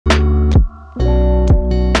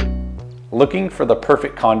Looking for the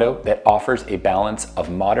perfect condo that offers a balance of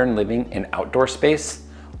modern living and outdoor space?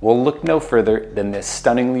 We'll look no further than this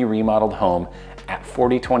stunningly remodeled home at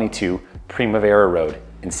 4022 Primavera Road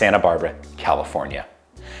in Santa Barbara, California.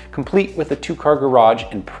 Complete with a 2-car garage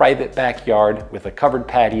and private backyard with a covered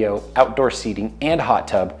patio, outdoor seating, and hot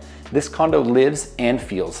tub, this condo lives and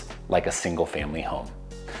feels like a single-family home.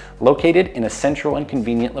 Located in a central and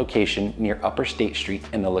convenient location near Upper State Street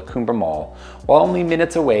in the La Cumbre Mall, while only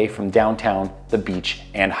minutes away from downtown, the beach,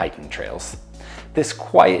 and hiking trails. This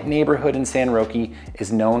quiet neighborhood in San Roque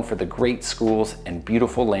is known for the great schools and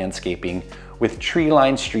beautiful landscaping with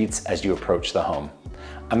tree-lined streets as you approach the home.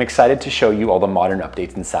 I'm excited to show you all the modern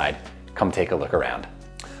updates inside. Come take a look around.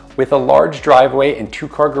 With a large driveway and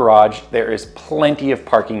 2-car garage, there is plenty of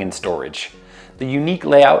parking and storage. The unique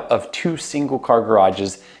layout of 2 single-car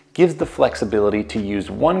garages gives the flexibility to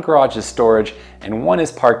use one garage as storage and one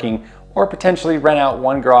as parking, or potentially rent out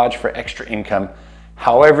one garage for extra income.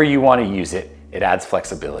 However you want to use it, it adds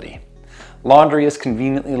flexibility. Laundry is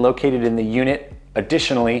conveniently located in the unit.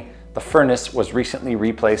 Additionally, the furnace was recently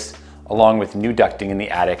replaced along with new ducting in the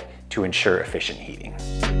attic to ensure efficient heating.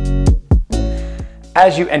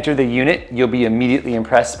 As you enter the unit, you'll be immediately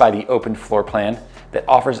impressed by the open floor plan that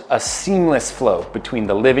offers a seamless flow between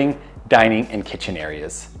the living, dining, and kitchen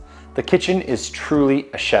areas. The kitchen is truly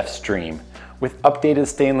a chef's dream, with updated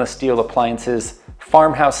stainless steel appliances,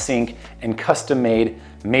 farmhouse sink, and custom-made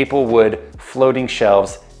maple wood floating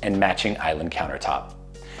shelves and matching island countertop.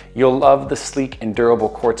 You'll love the sleek and durable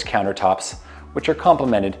quartz countertops, which are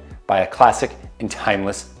complemented by a classic and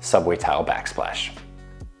timeless subway tile backsplash.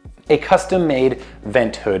 A custom-made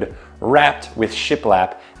vent hood wrapped with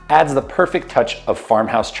shiplap adds the perfect touch of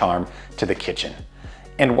farmhouse charm to the kitchen,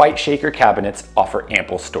 and white shaker cabinets offer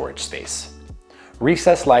ample storage space.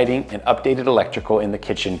 Recessed lighting and updated electrical in the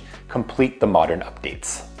kitchen complete the modern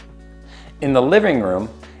updates. In the living room,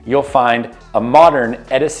 you'll find a modern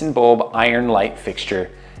Edison bulb iron light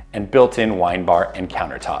fixture and built-in wine bar and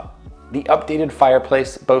countertop. The updated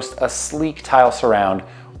fireplace boasts a sleek tile surround,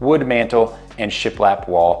 wood mantle, and shiplap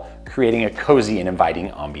wall, creating a cozy and inviting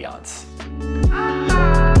ambiance.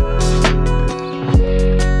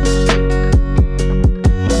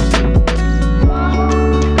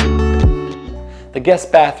 The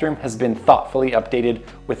guest bathroom has been thoughtfully updated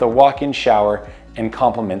with a walk-in shower and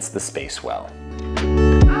complements the space well.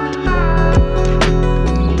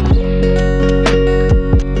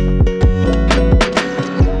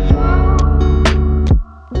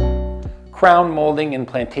 Crown molding and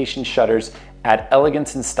plantation shutters add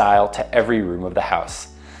elegance and style to every room of the house.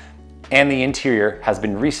 And the interior has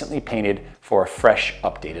been recently painted for a fresh,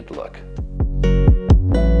 updated look.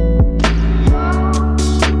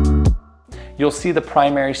 You'll see the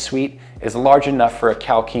primary suite is large enough for a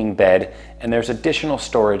Cal King bed, and there's additional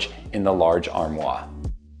storage in the large armoire.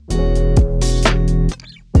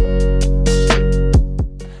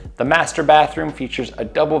 The master bathroom features a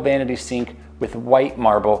double vanity sink with white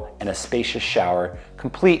marble and a spacious shower,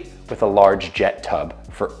 complete with a large jet tub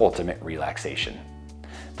for ultimate relaxation.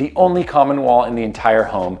 The only common wall in the entire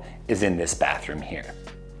home is in this bathroom here.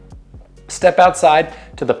 Step outside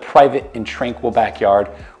to the private and tranquil backyard,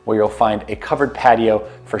 where you'll find a covered patio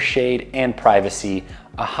for shade and privacy,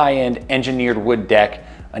 a high-end engineered wood deck,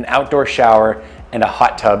 an outdoor shower, and a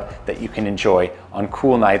hot tub that you can enjoy on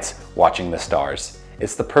cool nights watching the stars.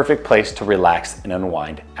 It's the perfect place to relax and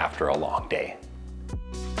unwind after a long day.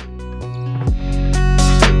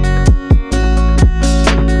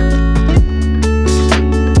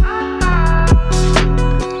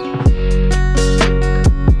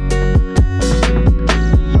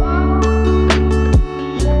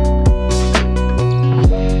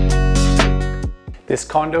 This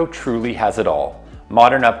condo truly has it all.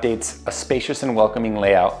 Modern updates, a spacious and welcoming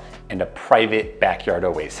layout, and a private backyard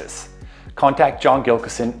oasis. Contact John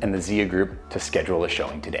Gilkison and the Zia Group to schedule a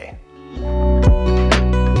showing today.